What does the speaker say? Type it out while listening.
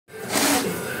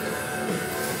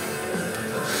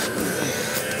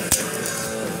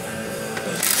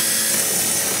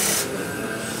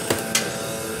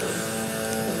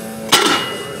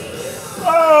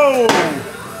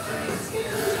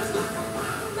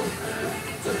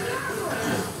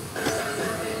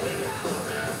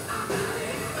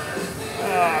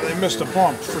missed the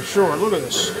pump for sure. Look at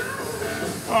this.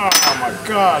 Oh my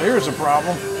God, here's a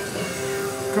problem.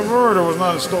 Converter was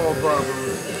not installed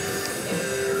properly.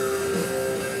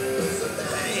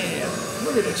 Damn,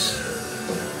 look at this.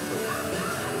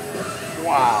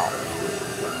 Wow.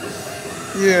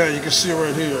 Yeah, you can see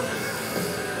right here.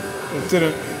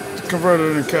 The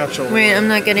converter didn't catch all the way. Wait, I'm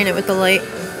not getting it with the light.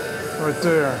 Right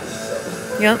there.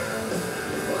 Yep.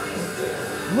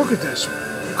 Look at this.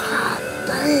 God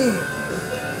damn.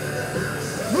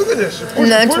 Look at this.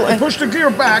 It pushed the gear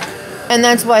back. And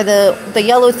that's why the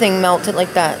yellow thing melted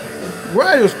like that.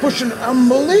 Right, it was pushing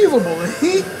unbelievable. The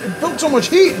heat, it built so much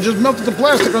heat, it just melted the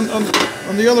plastic on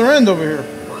the other end over here.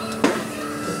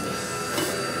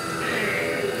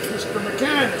 Mr.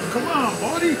 Mechanic, come on,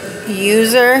 buddy.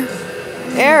 User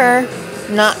error,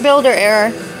 not builder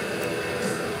error.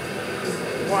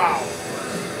 Wow.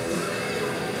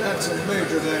 That's a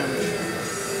major damage.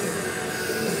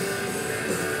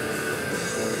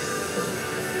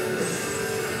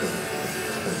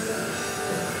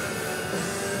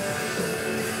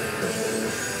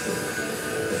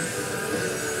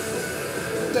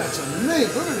 That's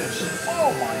amazing. Look at this.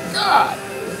 Oh my God.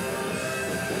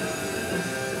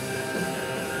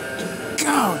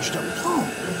 Gouged the pump.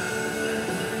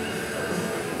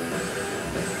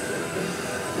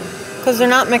 Because they're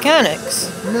not mechanics.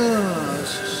 No,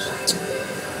 it's just,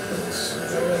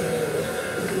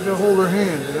 you gotta hold her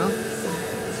hand, you know?